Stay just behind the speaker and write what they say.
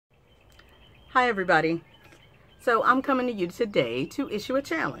Hi everybody. So I'm coming to you today to issue a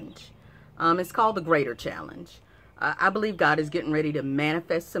challenge. It's called the Greater Challenge. I believe God is getting ready to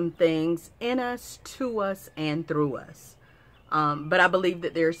manifest some things in us, to us, and through us. But I believe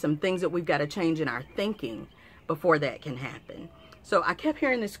that there are some things that we've got to change in our thinking before that can happen. So I kept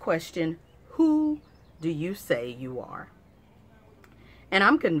hearing this question, who do you say you are? And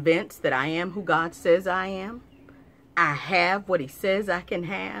I'm convinced that I am who God says I am. I have what He says I can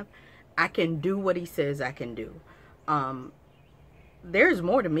have. I can do what He says I can do. There's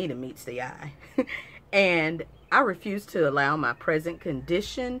more to me than meets the eye. And I refuse to allow my present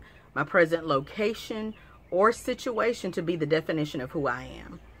condition, my present location, or situation to be the definition of who I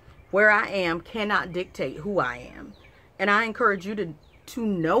am. Where I am cannot dictate who I am. And I encourage you to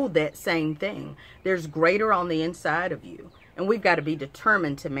know that same thing. There's greater on the inside of you. And we've got to be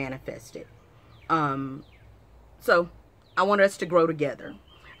determined to manifest it. So I want us to grow together.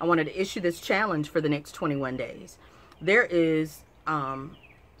 I wanted to issue this challenge for the next 21 days. There is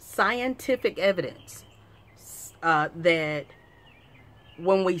scientific evidence that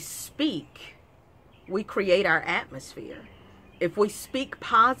when we speak, we create our atmosphere. If we speak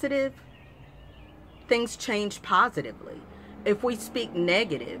positive, things change positively. If we speak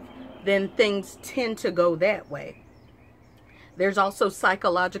negative, then things tend to go that way. There's also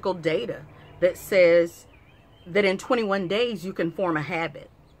psychological data that says that in 21 days you can form a habit.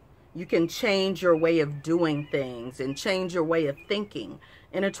 You can change your way of doing things and change your way of thinking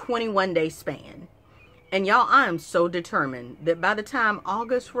in a 21-day span. And y'all, I am so determined that by the time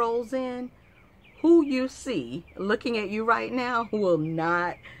August rolls in, who you see looking at you right now will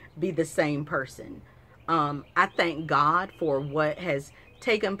not be the same person. I thank God for what has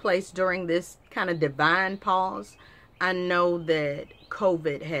taken place during this kind of divine pause. I know that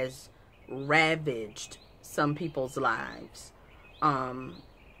COVID has ravaged some people's lives.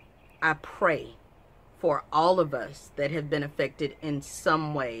 I pray for all of us that have been affected in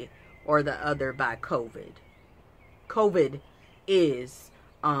some way or the other by COVID. COVID is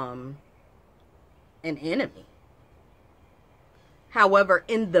an enemy. However,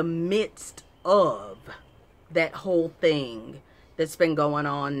 in the midst of that whole thing that's been going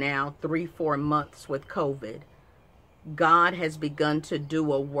on now 3-4 months with COVID, God has begun to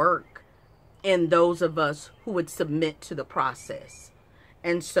do a work in those of us who would submit to the process.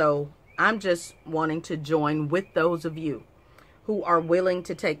 And so I'm just wanting to join with those of you who are willing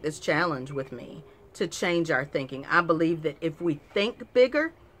to take this challenge with me to change our thinking. I believe that if we think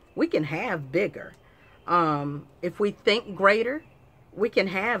bigger, we can have bigger. If we think greater, we can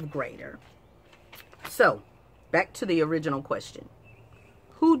have greater. So back to the original question.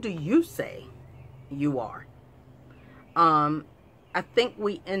 Who do you say you are? I think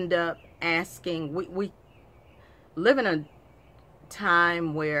we end up asking, we live in a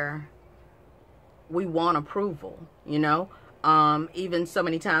time where we want approval, you know, even so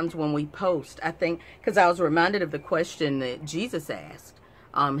many times when we post, I think, because I was reminded of the question that Jesus asked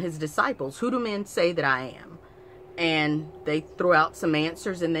his disciples, who do men say that I am? And they threw out some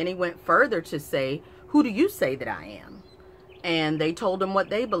answers, and then he went further to say, who do you say that I am? And they told him what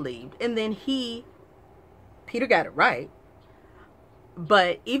they believed. And then Peter got it right.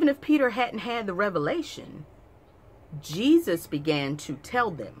 But even if Peter hadn't had the revelation, Jesus began to tell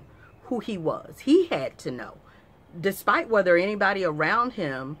them who he was. He had to know. Despite whether anybody around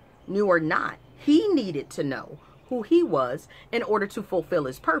him knew or not, he needed to know who he was in order to fulfill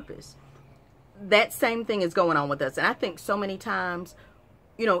his purpose. That same thing is going on with us. And I think so many times,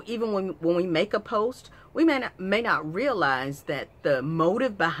 you know, even when we make a post, we may not realize that the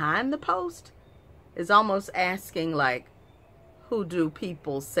motive behind the post is almost asking, like, who do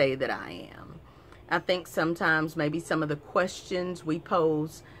people say that I am? I think sometimes maybe some of the questions we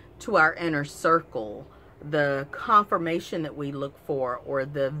pose to our inner circle, the confirmation that we look for, or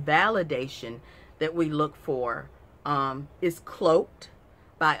the validation that we look for, is cloaked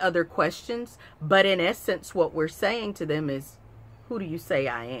by other questions. But in essence, what we're saying to them is, who do you say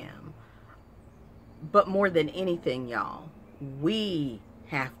I am? But more than anything, y'all, we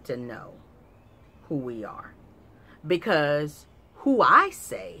have to know who we are. Because who I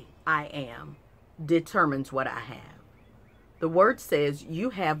say I am determines what I have. The word says you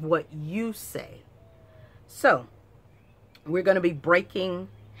have what you say. So we're going to be breaking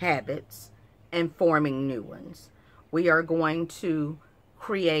habits and forming new ones. We are going to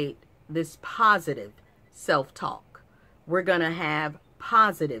create this positive self-talk. We're going to have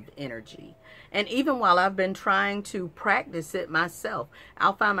positive energy. And even while I've been trying to practice it myself,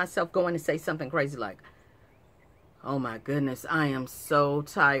 I'll find myself going to say something crazy like, Oh my goodness, I am so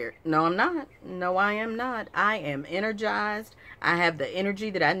tired. No, I'm not. No, I am not. I am energized. I have the energy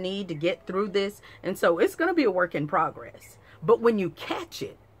that I need to get through this. And so it's going to be a work in progress. But when you catch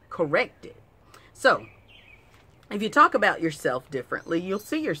it, correct it. So if you talk about yourself differently, you'll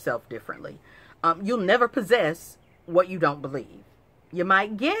see yourself differently. You'll never possess what you don't believe. You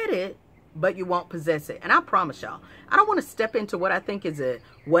might get it, but you won't possess it. And I promise y'all, I don't want to step into what I think is a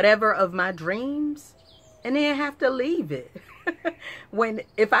whatever of my dreams and then have to leave it.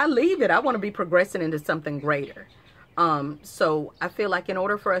 If I leave it, I want to be progressing into something greater. So I feel like in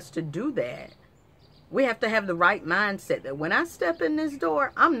order for us to do that, we have to have the right mindset that when I step in this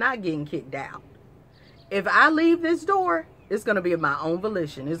door, I'm not getting kicked out. If I leave this door, it's going to be of my own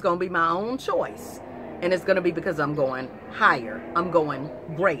volition. It's going to be my own choice. And it's going to be because I'm going higher. I'm going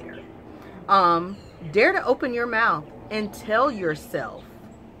greater. Dare to open your mouth and tell yourself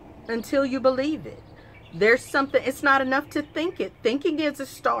until you believe it. There's something, it's not enough to think it. Thinking is a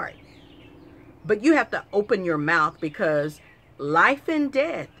start. But you have to open your mouth because life and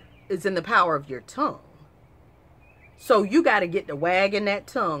death is in the power of your tongue. So you got to get to wagging that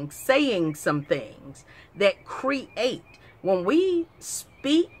tongue, saying some things that create. When we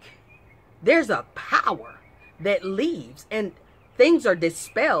speak, there's a power that leaves and things are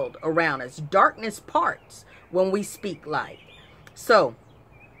dispelled around us. Darkness parts when we speak light. So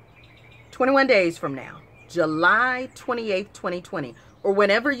 21 days from now, July 28th, 2020, or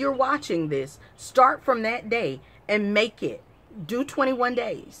whenever you're watching this, start from that day and make it. Do 21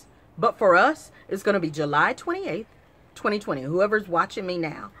 days. But for us, it's going to be July 28th, 2020. Whoever's watching me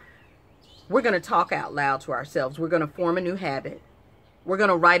now, we're going to talk out loud to ourselves. We're going to form a new habit. We're going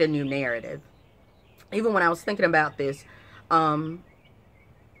to write a new narrative. Even when I was thinking about this,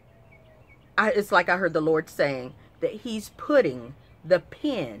 it's like I heard the Lord saying that he's putting the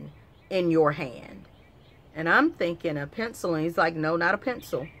pen in your hand. And I'm thinking a pencil, and he's like, no, not a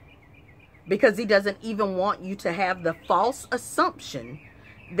pencil. Because he doesn't even want you to have the false assumption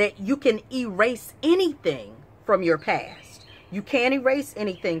that you can erase anything from your past. You can't erase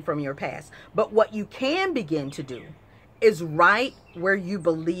anything from your past. But what you can begin to do is right where you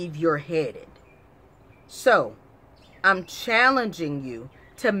believe you're headed. So I'm challenging you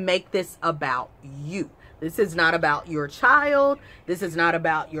to make this about you. This is not about your child. This is not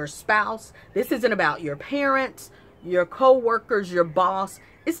about your spouse. This isn't about your parents, your co-workers, your boss.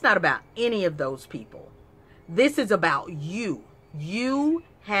 It's not about any of those people. This is about you. You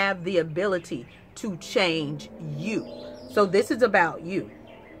have the ability to change you. So this is about you.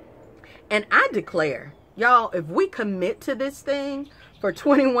 And I declare, y'all, if we commit to this thing for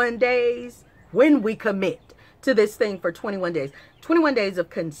 21 days, when we commit to this thing for 21 days of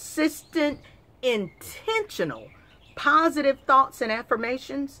consistent, intentional, positive thoughts and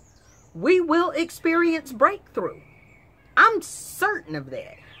affirmations, we will experience breakthrough. I'm certain of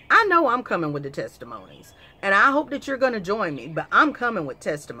that. I know I'm coming with the testimonies, and I hope that you're going to join me, but I'm coming with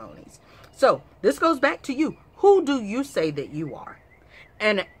testimonies. So this goes back to you. Who do you say that you are?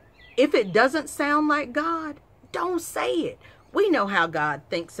 And if it doesn't sound like God, don't say it. We know how God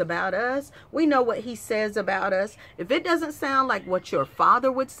thinks about us. We know what he says about us. If it doesn't sound like what your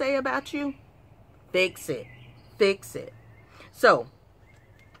father would say about you, fix it. Fix it. So,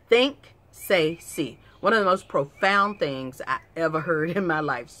 think, say, see. One of the most profound things I ever heard in my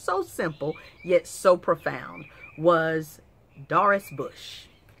life, so simple yet so profound, was Doris Bush.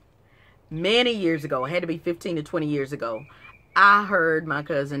 Many years ago, it had to be 15 to 20 years ago, I heard my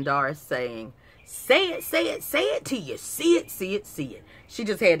cousin Doris saying, say it, say it, say it till you see it, see it, see it. She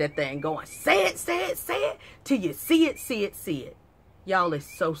just had that thing going, say it, say it, say it till you see it, see it, see it. Y'all,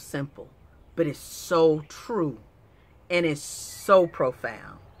 it's so simple, but it's so true, and it's so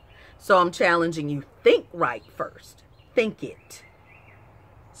profound. So I'm challenging you, think right first. Think it.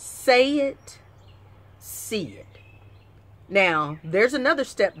 Say it, see it. Now, there's another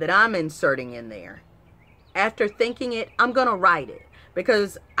step that I'm inserting in there. After thinking it, I'm going to write it.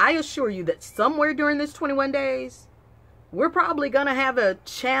 Because I assure you that somewhere during this 21 days, we're probably going to have a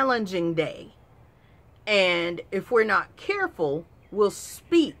challenging day. And if we're not careful, we'll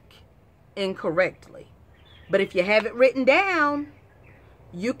speak incorrectly. But if you have it written down,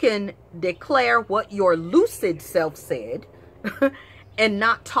 you can declare what your lucid self said and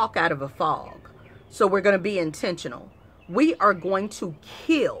not talk out of a fog. So we're going to be intentional. We are going to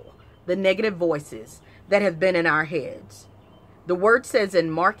kill the negative voices that have been in our heads. The word says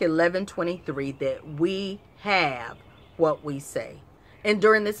in Mark 11:23 that we have what we say. And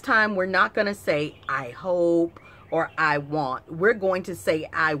during this time, we're not going to say, I hope or I want. We're going to say,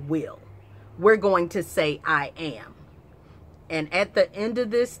 I will. We're going to say, I am. And at the end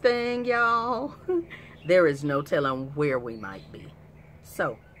of this thing, y'all, there is no telling where we might be.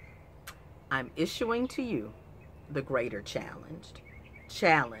 So I'm issuing to you the greater challenge.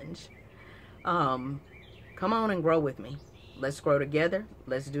 Come on and grow with me. Let's grow together.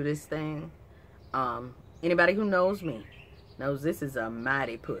 Let's do this thing. Anybody who knows me knows this is a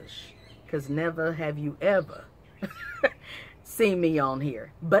mighty push, because never have you ever seen me on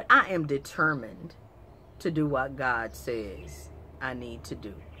here. But I am determined to do what God says I need to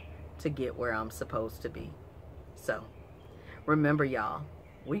do to get where I'm supposed to be. So remember, y'all,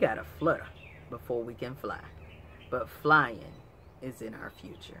 we gotta flutter before we can fly. But flying is in our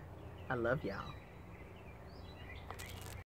future. I love y'all.